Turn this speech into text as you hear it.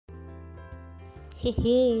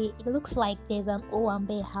Hey, it looks like there's an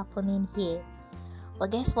Owambe happening here.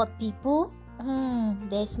 But guess what, people?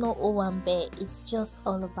 There's no Owambe. It's just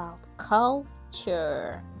all about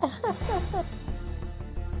culture.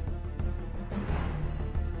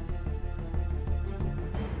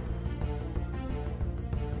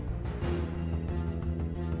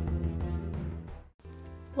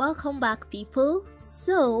 Welcome back, people.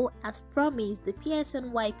 So, as promised, the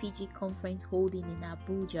PSN-YPG Conference holding in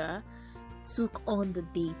ABUJA took on the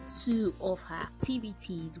day 2 of her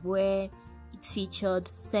activities, where it featured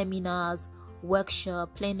seminars,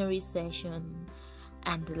 workshop, plenary session,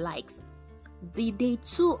 and the likes. The day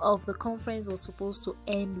 2 of the conference was supposed to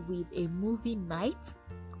end with a movie night,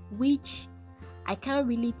 which I can't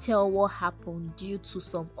really tell what happened due to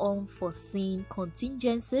some unforeseen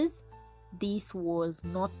contingencies. This was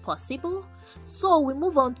not possible. So we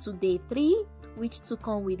move on to day 3, which took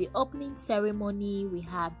on with the opening ceremony. We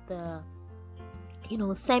had the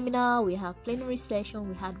seminar, we have plenary session,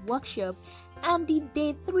 we had workshop, and the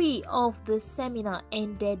day 3 of the seminar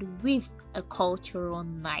ended with a cultural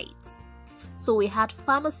night. So we had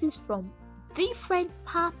pharmacists from different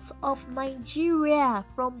parts of Nigeria,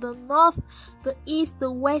 from the north, the east, the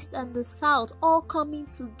west, and the south, all coming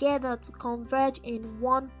together to converge in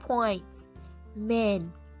one point.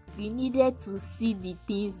 Man, we needed to see the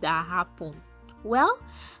things that happened. Well,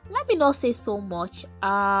 let me not say so much.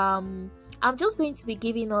 I'm just going to be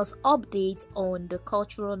giving us updates on the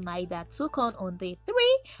cultural night that took on day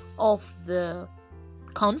 3 of the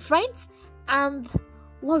conference and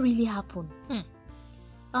what really happened.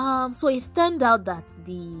 So it turned out that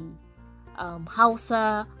the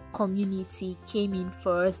Hausa community came in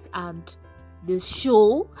first, and the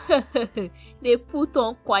show, they put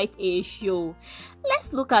on quite a show.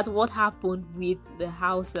 Let's look at what happened with the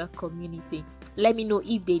Hausa community. Let me know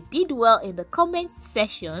if they did well in the comment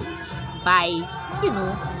section by,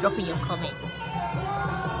 dropping your comments.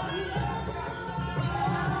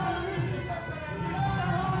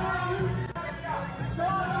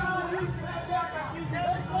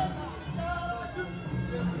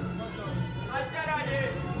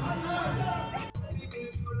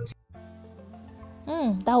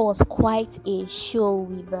 That was quite a show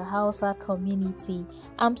with the Hausa community.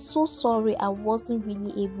 I'm so sorry I wasn't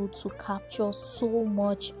really able to capture so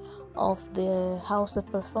much of the Hausa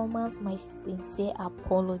performance. My sincere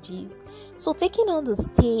apologies. So taking on the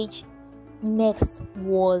stage next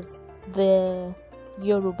was the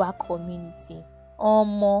Yoruba community.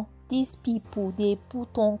 These people, they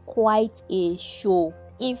put on quite a show.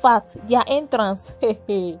 In fact, their entrance,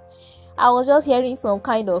 I was just hearing some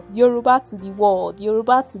kind of Yoruba to the world,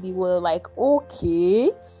 like,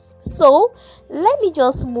 okay. So let me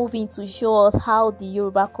just move in to show us how the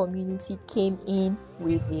Yoruba community came in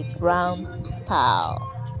with a grand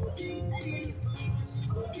style.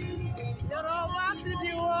 Yoruba to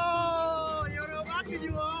the world! Yoruba to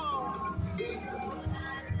the world!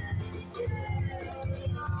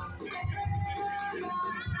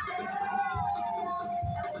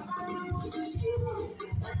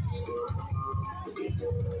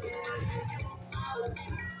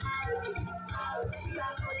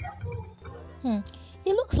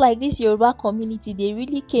 It looks like this Yoruba community, they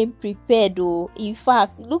really came prepared though. In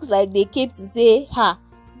fact, it looks like they came to say,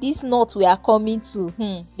 this north we are coming to,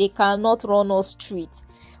 they cannot run us straight.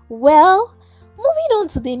 Well, moving on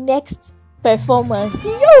to the next performance, the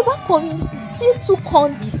Yoruba community still took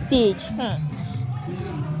on the stage.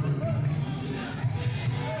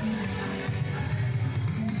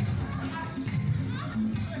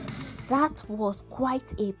 That was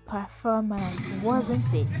quite a performance,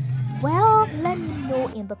 wasn't it? Well, let me know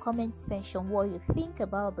in the comment section what you think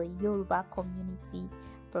about the Yoruba community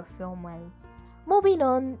performance. Moving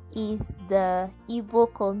on is the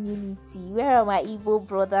Igbo community. Where are my Igbo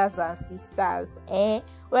brothers and sisters? Where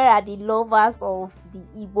are the lovers of the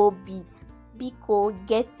Igbo beat? Biko,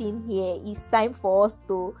 get in here. It's time for us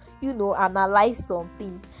to, analyze some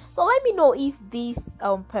things. So let me know if this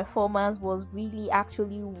performance was really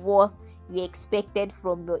actually what you expected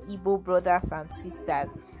from your Igbo brothers and sisters.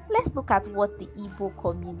 Let's look at what the Igbo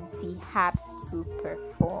community had to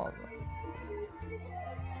perform.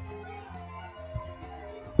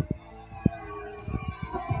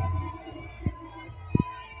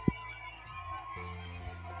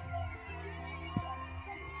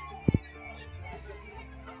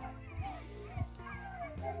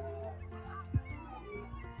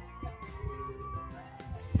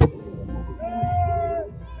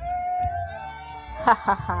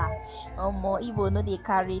 Igbo no dey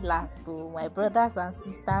carry last though. My brothers and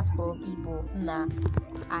sisters from Igbo,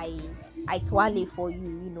 I I twirl for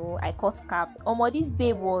you, I cut cap. This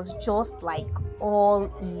babe was just like all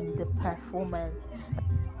in the performance.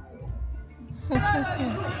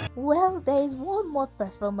 Well, there is one more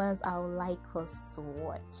performance I would like us to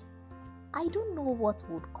watch. I don't know what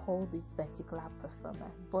would call this particular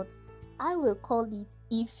performance, but I will call it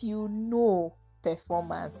If You Know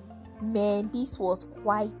performance. Man, this was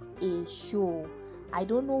quite a show. I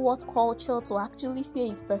don't know what culture to actually say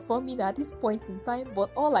is performing at this point in time, but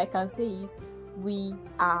all I can say is we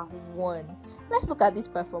are one. Let's look at this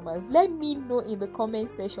performance. Let me know in the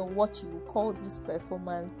comment section what you call this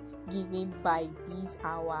performance given by this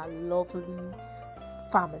our lovely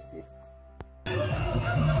pharmacist.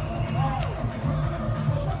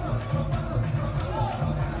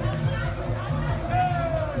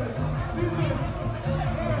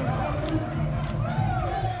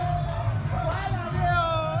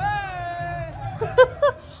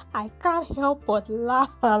 I can't help but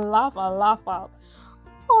laugh and laugh and laugh out.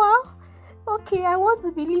 Well, okay, I want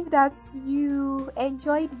to believe that you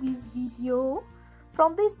enjoyed this video.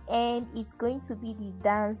 From this end, it's going to be the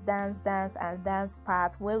dance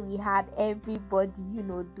part where we had everybody,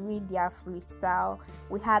 doing their freestyle.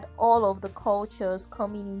 We had all of the cultures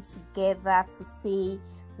coming in together to say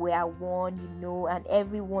we are one, and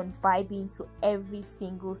everyone vibing to every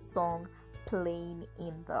single song playing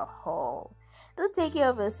in the hall. Do take care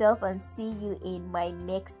of yourself and see you in my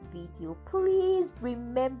next video. Please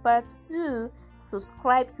remember to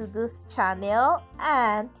subscribe to this channel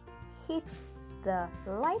and hit the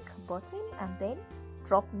like button, and then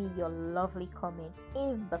drop me your lovely comments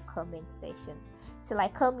in the comment section. Till I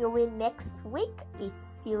come your way next week,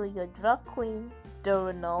 it's still your drug queen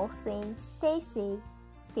Donal saying stay safe,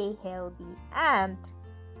 stay healthy, and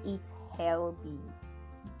eat healthy.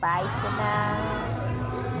 Bye for now.